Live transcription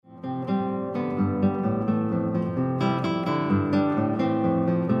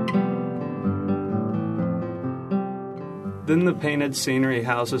Then the painted scenery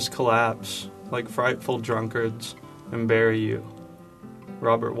houses collapse like frightful drunkards and bury you.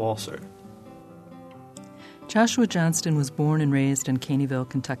 Robert Walser. Joshua Johnston was born and raised in Caneyville,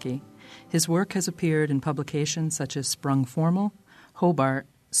 Kentucky. His work has appeared in publications such as Sprung Formal, Hobart,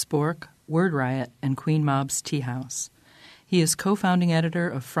 Spork, Word Riot, and Queen Mob's Tea House. He is co-founding editor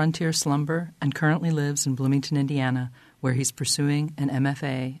of Frontier Slumber and currently lives in Bloomington, Indiana, where he's pursuing an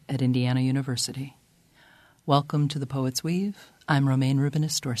MFA at Indiana University. Welcome to The Poet's Weave. I'm Romaine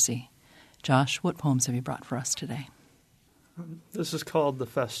Rubinis Dorsey. Josh, what poems have you brought for us today? This is called The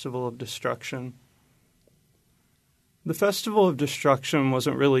Festival of Destruction. The Festival of Destruction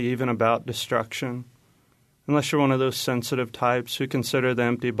wasn't really even about destruction, unless you're one of those sensitive types who consider the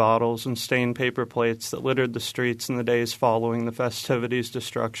empty bottles and stained paper plates that littered the streets in the days following the festivities'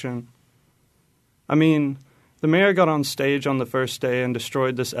 destruction. I mean, the mayor got on stage on the first day and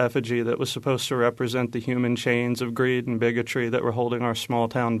destroyed this effigy that was supposed to represent the human chains of greed and bigotry that were holding our small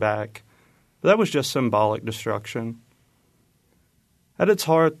town back. But that was just symbolic destruction. At its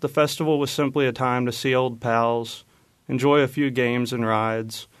heart, the festival was simply a time to see old pals, enjoy a few games and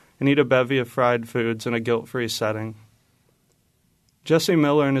rides, and eat a bevy of fried foods in a guilt-free setting. Jesse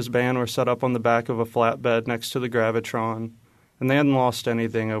Miller and his band were set up on the back of a flatbed next to the Gravitron, and they hadn't lost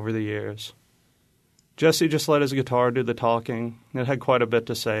anything over the years. Jesse just let his guitar do the talking, and it had quite a bit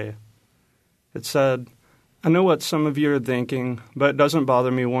to say. It said, "I know what some of you are thinking, but it doesn't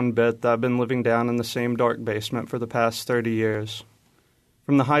bother me one bit that I've been living down in the same dark basement for the past 30 years.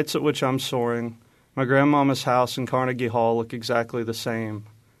 From the heights at which I'm soaring, my grandmama's house in Carnegie Hall look exactly the same.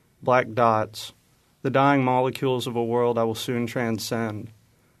 Black dots, the dying molecules of a world I will soon transcend."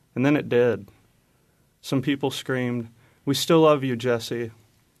 And then it did. Some people screamed, "We still love you, Jesse,"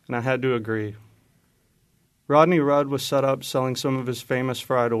 and I had to agree. Rodney Rudd was set up selling some of his famous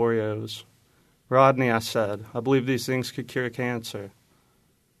fried Oreos. "Rodney," I said, "I believe these things could cure cancer."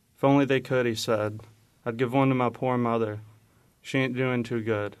 "If only they could," he said. "I'd give one to my poor mother. She ain't doing too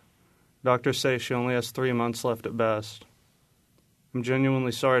good. Doctors say she only has 3 months left at best." "I'm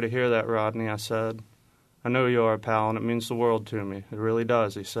genuinely sorry to hear that, Rodney," I said. "I know you are, pal, and it means the world to me. It really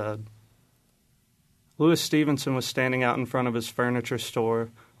does," he said. Louis Stevenson was standing out in front of his furniture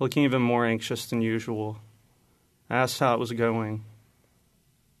store, looking even more anxious than usual. I asked how it was going.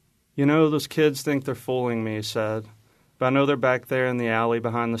 "You know, those kids think they're fooling me," he said, "but I know they're back there in the alley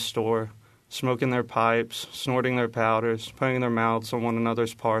behind the store, smoking their pipes, snorting their powders, putting their mouths on one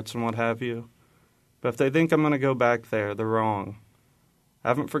another's parts and what have you. But if they think I'm going to go back there, they're wrong. I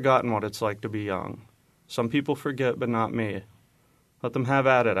haven't forgotten what it's like to be young. Some people forget, but not me. Let them have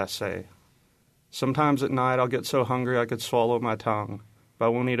at it, I say. Sometimes at night I'll get so hungry I could swallow my tongue, but I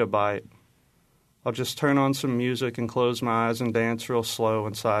won't eat a bite. I'll just turn on some music and close my eyes and dance real slow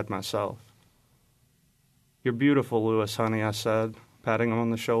inside myself." "You're beautiful, Louis, honey," I said, patting him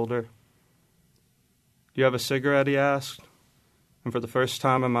on the shoulder. "Do you have a cigarette?" he asked. And for the first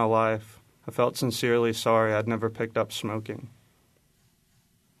time in my life, I felt sincerely sorry I'd never picked up smoking.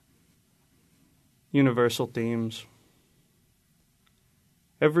 Universal themes.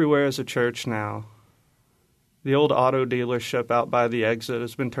 Everywhere is a church now. The old auto dealership out by the exit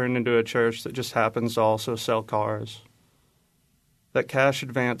has been turned into a church that just happens to also sell cars. That cash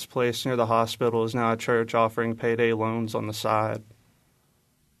advance place near the hospital is now a church offering payday loans on the side.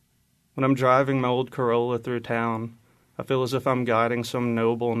 When I'm driving my old Corolla through town, I feel as if I'm guiding some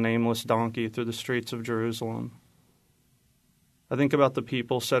noble, nameless donkey through the streets of Jerusalem. I think about the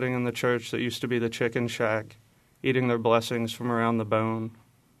people sitting in the church that used to be the chicken shack, eating their blessings from around the bone.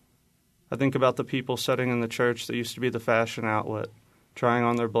 I think about the people sitting in the church that used to be the fashion outlet, trying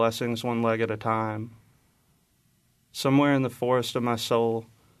on their blessings one leg at a time. Somewhere in the forest of my soul,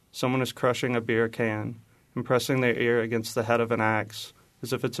 someone is crushing a beer can and pressing their ear against the head of an axe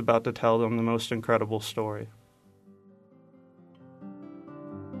as if it's about to tell them the most incredible story.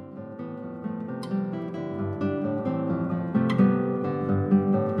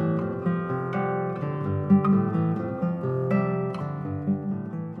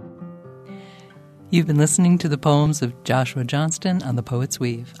 You've been listening to the poems of Joshua Johnston on The Poet's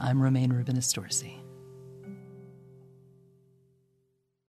Weave. I'm Romaine Rubinis Dorsey.